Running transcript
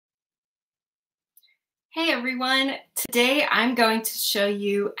Hey everyone, today I'm going to show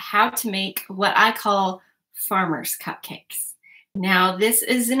you how to make what I call farmer's cupcakes. Now this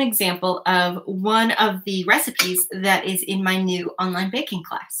is an example of one of the recipes that is in my new online baking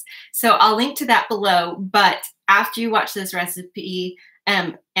class. So I'll link to that below, but after you watch this recipe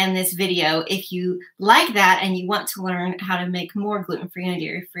and this video, if you like that and you want to learn how to make more gluten-free and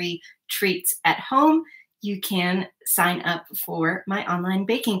dairy-free treats at home, you can sign up for my online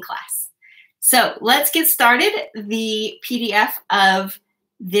baking class. So let's get started. The PDF of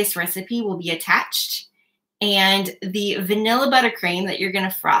this recipe will be attached, and the vanilla buttercream that you're going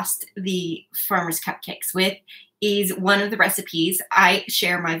to frost the farmer's cupcakes with is one of the recipes. I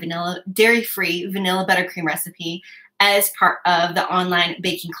share my dairy-free vanilla buttercream recipe as part of the online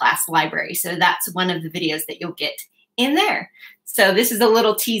baking class library. So that's one of the videos that you'll get in there. So this is a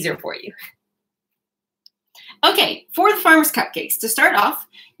little teaser for you. Okay, for the farmer's cupcakes, to start off,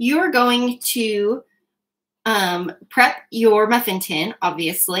 you're going to prep your muffin tin,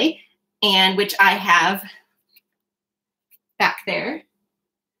 obviously, and which I have back there.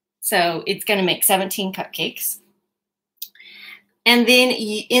 So it's going to make 17 cupcakes. And then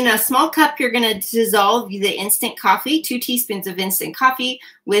in a small cup, you're going to dissolve the instant coffee, 2 teaspoons of instant coffee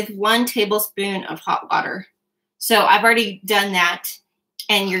with 1 tablespoon of hot water. So I've already done that.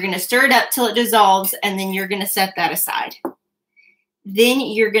 And you're going to stir it up till it dissolves, and then you're going to set that aside. Then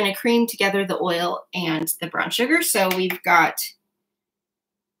you're going to cream together the oil and the brown sugar. So we've got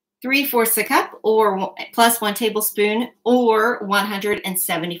 3/4 a cup or plus 1 tablespoon or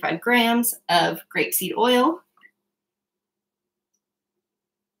 175 grams of grapeseed oil.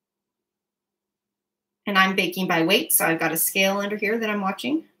 And I'm baking by weight, so I've got a scale under here that I'm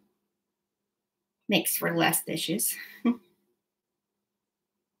watching. Makes for less dishes.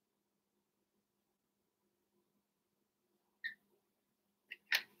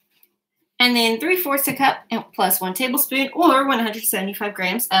 And then 3/4 a cup plus 1 tablespoon or 175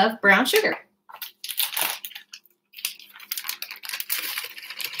 grams of brown sugar.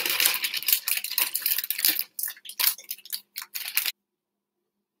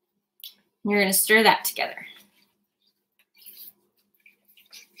 You're going to stir that together.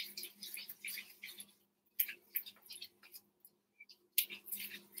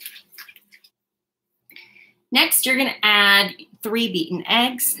 Next, you're going to add 3 beaten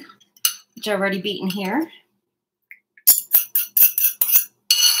eggs, which I've already beaten here,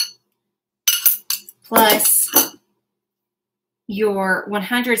 plus your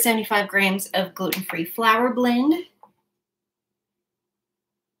 175 grams of gluten-free flour blend,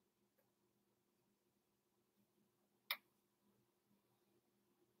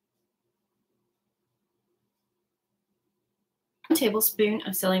 a tablespoon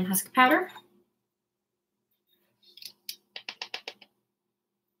of psyllium husk powder,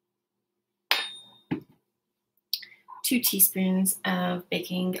 2 teaspoons of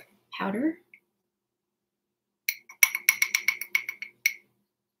baking powder,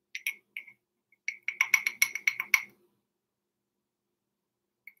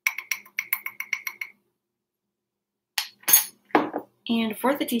 and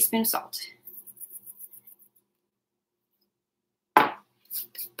 1/4 teaspoon of salt.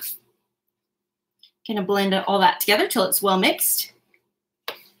 Gonna blend all that together till it's well mixed.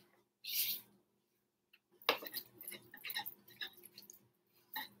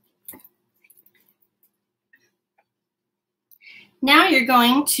 Now you're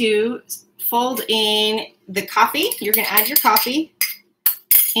going to fold in the coffee. You're going to add your coffee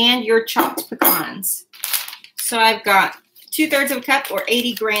and your chopped pecans. So I've got 2/3 of a cup or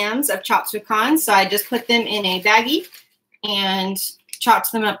 80 grams of chopped pecans. So I just put them in a baggie and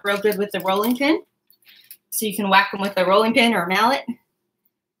chopped them up real good with the rolling pin. So you can whack them with a rolling pin or a mallet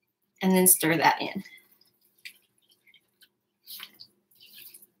and then stir that in.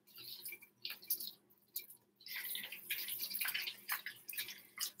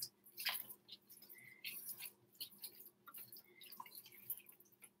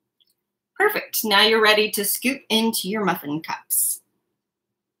 Perfect. Now you're ready to scoop into your muffin cups.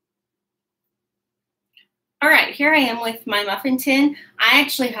 All right, here I am with my muffin tin. I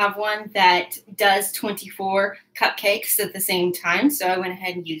actually have one that does 24 cupcakes at the same time, so I went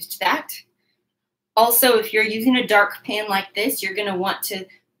ahead and used that. Also, if you're using a dark pan like this, you're going to want to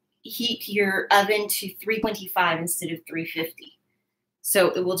heat your oven to 325 instead of 350.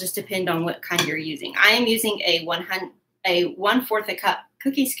 So it will just depend on what kind you're using. I am using a 1/4 a cup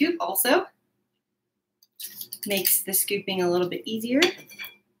cookie scoop also. Makes the scooping a little bit easier.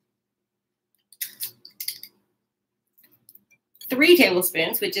 3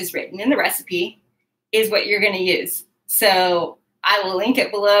 tablespoons, which is written in the recipe, is what you're going to use. So I will link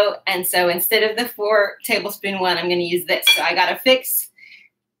it below. And so instead of the 4 tablespoon one, I'm going to use this. So I got to fix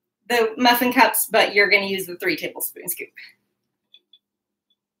the muffin cups, but you're going to use the 3 tablespoon scoop.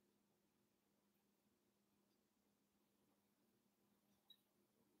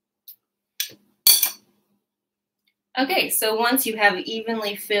 Okay, so once you have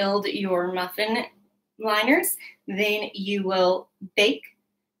evenly filled your muffin liners, then you will bake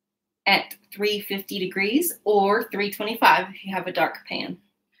at 350 degrees or 325 if you have a dark pan.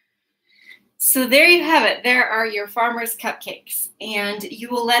 So there you have it. There are your farmer's cupcakes, and you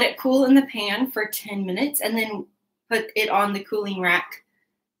will let it cool in the pan for 10 minutes and then put it on the cooling rack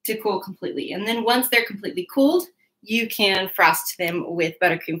to cool completely. And then once they're completely cooled, you can frost them with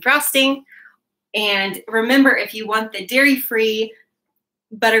buttercream frosting. And remember, if you want the dairy-free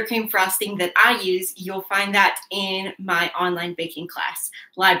buttercream frosting that I use, you'll find that in my online baking class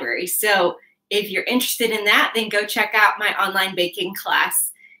library. So if you're interested in that, then go check out my online baking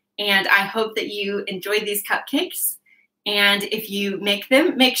class. And I hope that you enjoy these cupcakes. And if you make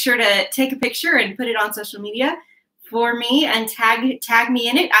them, make sure to take a picture and put it on social media for me and tag me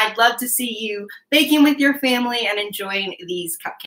in it. I'd love to see you baking with your family and enjoying these cupcakes.